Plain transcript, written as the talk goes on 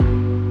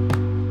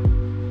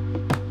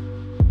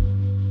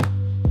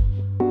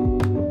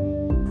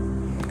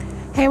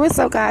Hey, what's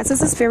up, guys?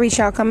 This is Fairy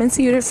Child coming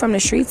to you from the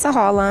streets of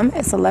Harlem.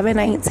 It's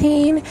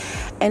 11:19,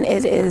 and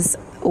it is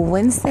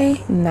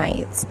Wednesday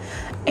night.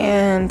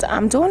 And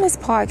I'm doing this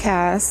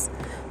podcast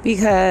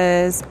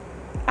because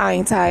I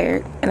ain't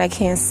tired and I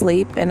can't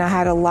sleep, and I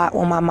had a lot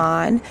on my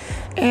mind.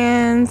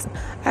 And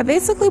I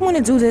basically want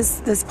to do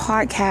this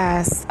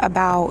podcast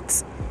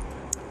about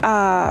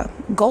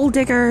gold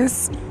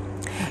diggers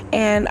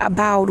and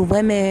about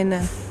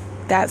women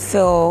that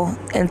feel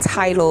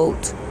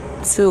entitled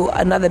to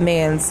another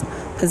man's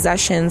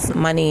possessions,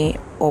 money,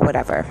 or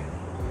whatever.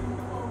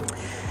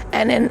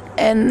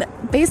 And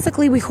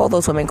basically we call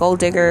those women gold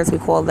diggers, we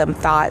call them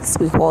thoughts,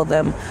 we call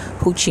them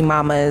hoochie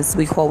mamas,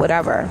 we call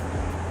whatever.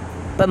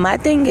 But my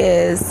thing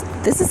is,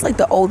 this is like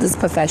the oldest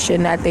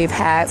profession that they've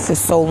had for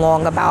so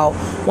long, about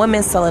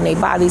women selling their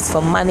bodies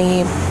for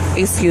money.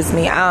 Excuse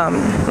me,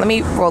 let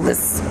me roll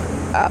this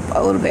up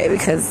a little bit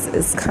because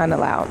it's kind of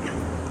loud.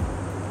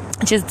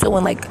 Just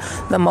doing like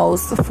the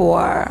most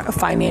for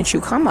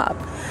financial come up.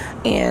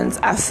 And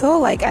I feel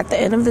like at the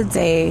end of the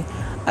day,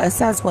 us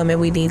as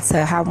women, we need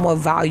to have more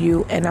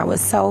value in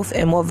ourselves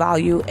and more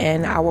value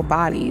in our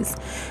bodies.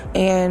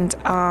 And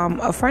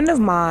a friend of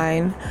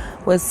mine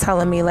was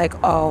telling me, like,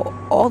 oh,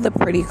 all the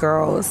pretty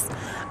girls,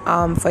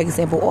 for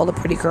example, all the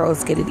pretty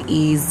girls get it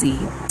easy.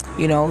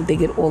 You know, they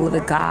get all of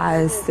the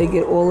guys, they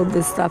get all of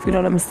this stuff, you know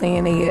what I'm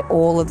saying? They get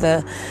all of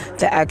the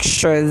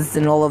extras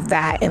and all of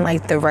that, and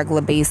like the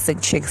regular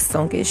basic chicks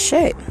don't get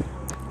shit.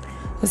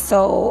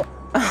 So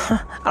I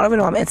don't even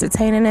know I'm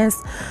entertaining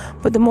this,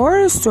 but the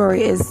moral of the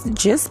story is,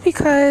 just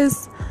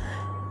because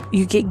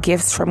you get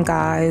gifts from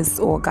guys,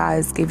 or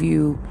guys give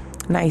you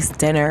nice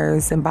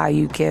dinners and buy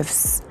you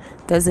gifts,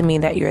 doesn't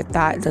mean that you're a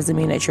thought, doesn't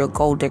mean that you're a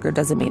gold digger,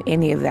 doesn't mean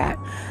any of that.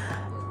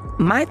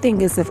 My thing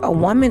is, if a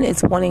woman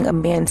is wanting a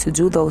man to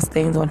do those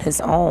things on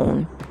his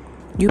own,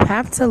 you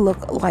have to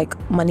look like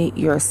money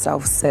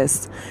yourself,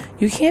 sis.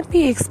 You can't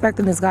be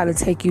expecting this guy to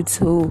take you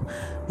to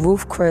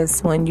Ruth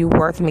Chris when you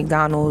work at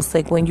McDonald's,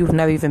 like when you've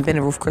never even been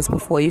to Ruth Chris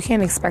before. You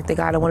can't expect a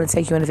guy to want to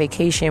take you on a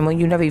vacation when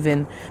you've never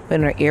even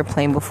been on an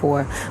airplane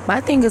before.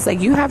 My thing is, like,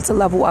 you have to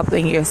level up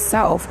in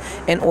yourself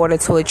in order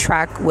to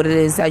attract what it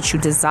is that you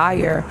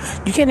desire.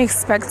 You can't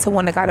expect to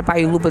want a guy to buy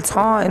you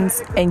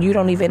Louboutins and you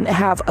don't even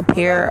have a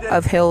pair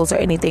of heels or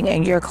anything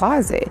in your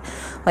closet.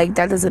 Like,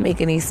 that doesn't make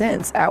any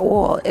sense at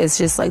all. It's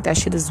just like, that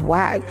shit is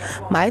whack.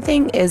 My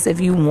thing is, if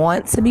you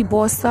want to be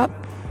bossed up,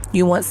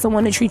 you want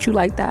someone to treat you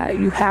like that,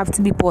 you have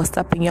to be bossed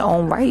up in your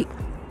own right.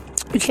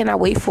 You cannot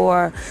wait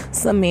for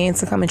some man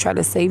to come and try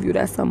to save you.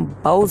 That's some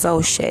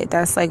bozo shit.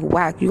 That's like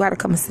whack. You got to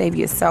come and save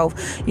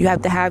yourself. You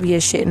have to have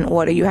your shit in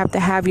order. You have to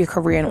have your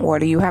career in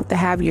order. You have to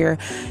have your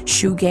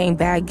shoe game,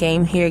 bag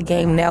game, hair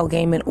game, nail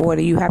game in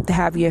order. You have to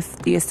have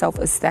yourself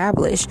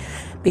established.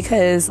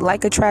 Because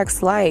like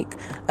attracts like,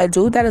 a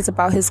dude that is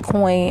about his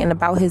coin and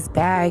about his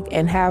bag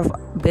and have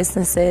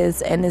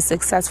businesses and is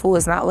successful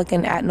is not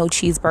looking at no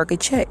cheeseburger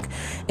chick.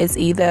 It's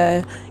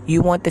either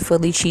you want the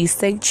Philly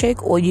cheesesteak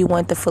chick or you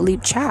want the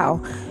Philippe Chow.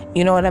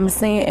 You know what I'm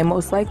saying? And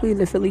most likely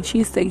the Philly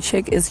cheesesteak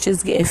chick is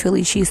just getting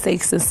Philly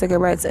cheesesteaks and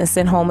cigarettes and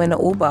sent home in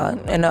an Uber,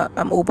 in a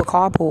Uber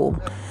carpool.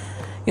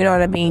 You know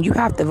what I mean? You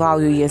have to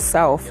value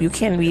yourself. You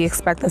can't be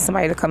expecting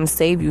somebody to come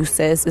save you,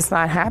 sis. It's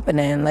not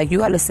happening. Like, you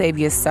got to save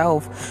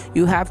yourself.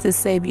 You have to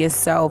save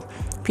yourself.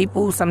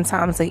 People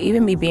sometimes, like,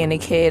 even me being a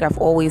kid, I've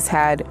always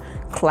had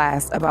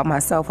class about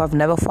myself. I've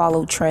never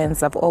followed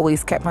trends. I've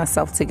always kept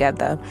myself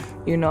together.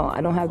 You know, I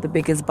don't have the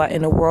biggest butt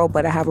in the world,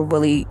 but I have a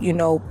really,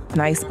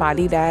 nice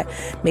body that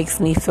makes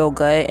me feel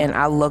good and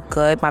I look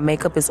good. My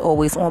makeup is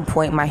always on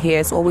point. My hair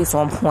is always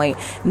on point.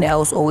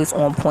 Nails always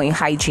on point.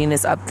 Hygiene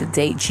is up to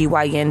date.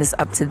 GYN is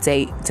up to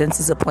date.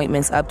 Dentist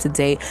appointments up to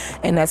date.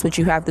 And that's what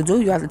you have to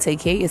do. You have to take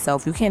care of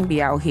yourself. You can't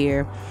be out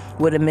here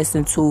with a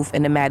missing tooth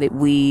and a matted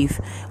weave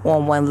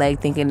on one leg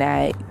thinking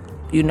that,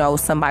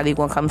 somebody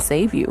gonna come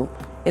save you.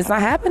 It's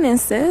not happening,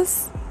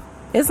 sis.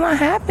 It's not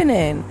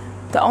happening.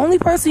 The only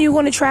person you're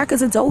going to track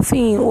is a dope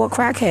fiend or a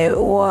crackhead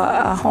or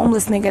a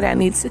homeless nigga that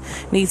needs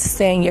to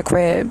stay in your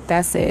crib.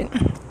 That's it.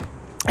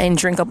 And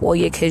drink up all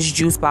your kids'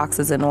 juice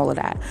boxes and all of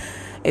that.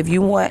 If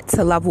you want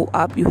to level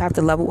up, you have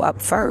to level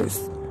up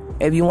first.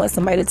 If you want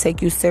somebody to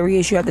take you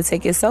serious, you have to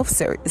take yourself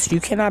serious.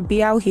 You cannot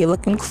be out here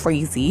looking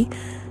crazy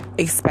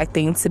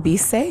expecting to be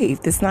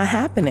saved. It's not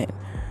happening.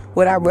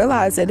 What I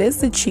realize, it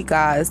is the cheap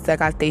guys that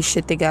got their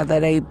shit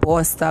together, they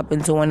bossed up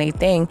and doing their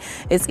thing.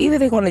 It's either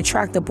they're going to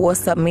attract a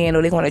bossed up man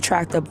or they're going to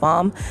attract a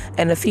bum.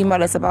 And the female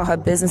that's about her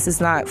business is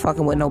not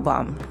fucking with no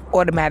bum.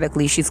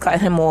 Automatically, she's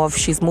cutting him off.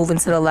 She's moving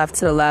to the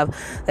left.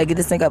 Like, get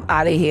this nigga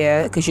out of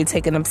here because you're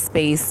taking up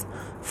space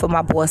for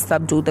my bossed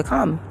up dude to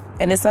come.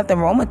 And there's nothing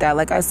wrong with that.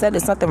 Like I said,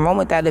 there's nothing wrong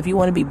with that. If you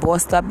want to be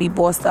bossed up, be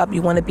bossed up.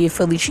 You want to be a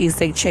Philly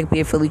cheesesteak chick,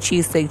 be a Philly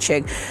cheesesteak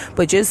chick.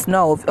 But just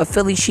know, a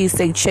Philly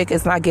cheesesteak chick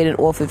is not getting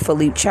off at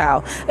Philippe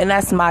Chow. And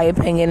that's my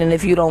opinion. And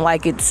if you don't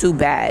like it, too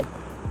bad.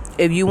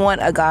 If you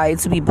want a guy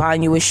to be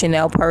buying you a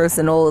Chanel purse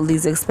and all of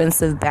these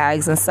expensive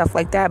bags and stuff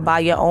like that, buy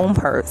your own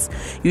purse.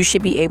 You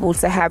should be able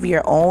to have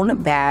your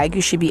own bag.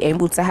 You should be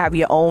able to have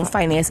your own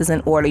finances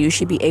in order. You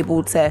should be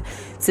able to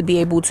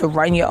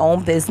run your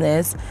own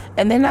business.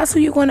 And then that's who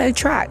you're going to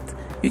attract.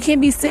 You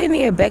can't be sitting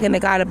there begging the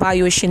guy to buy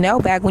you a Chanel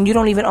bag when you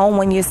don't even own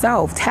one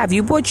yourself. Have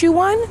you bought you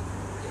one?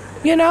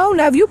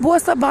 Now if you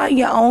bought up buying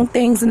your own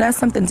things, and that's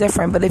something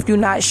different. But if you're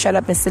not, shut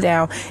up and sit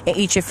down and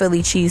eat your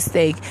Philly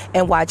cheesesteak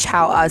and watch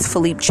how us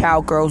Philippe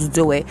Chow girls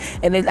do it.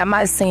 And then, I'm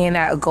not saying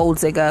that a gold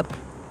digger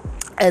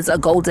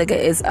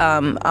is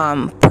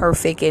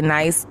perfect and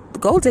nice.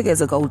 Gold digger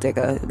is a gold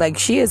digger. Like,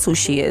 she is who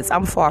she is.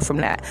 I'm far from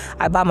that.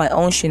 I buy my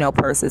own Chanel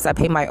purses. I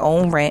pay my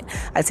own rent.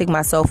 I take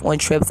myself on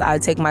trips. I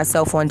take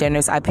myself on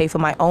dinners. I pay for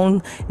my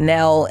own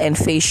nail and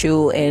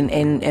facial and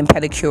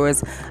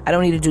pedicures. I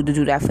don't need to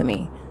do that for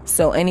me.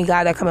 So any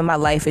guy that come in my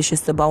life is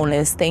just a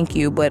bonus. Thank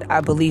you, but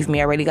I believe me,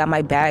 I already got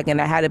my bag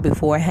and I had it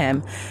before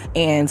him.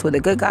 And with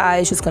a good guy,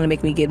 it's just going to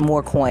make me get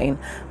more coin.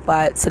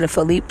 But to the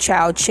Philippe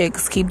Chow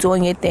chicks, keep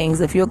doing your things.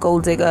 If you're a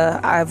gold digger,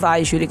 I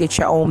advise you to get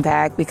your own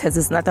bag, because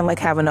it's nothing like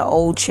having an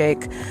old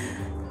chick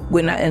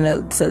with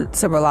nothing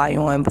to rely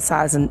on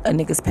besides a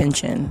nigga's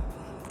pension.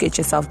 Get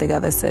yourself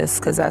together, sis,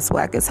 because that's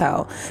whack as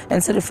hell.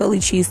 And to the Philly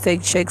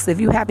cheesesteak chicks, if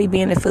you happy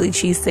being a Philly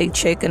cheesesteak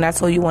chick and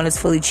that's all you want is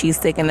Philly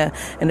cheesesteak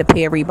in a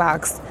Perry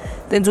box,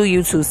 then do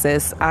you too,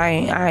 sis. I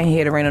ain't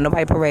here to rain on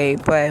nobody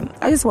parade, but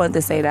I just wanted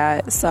to say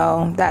that.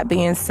 So that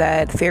being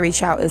said, Fairy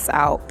Chow is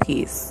out.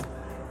 Peace.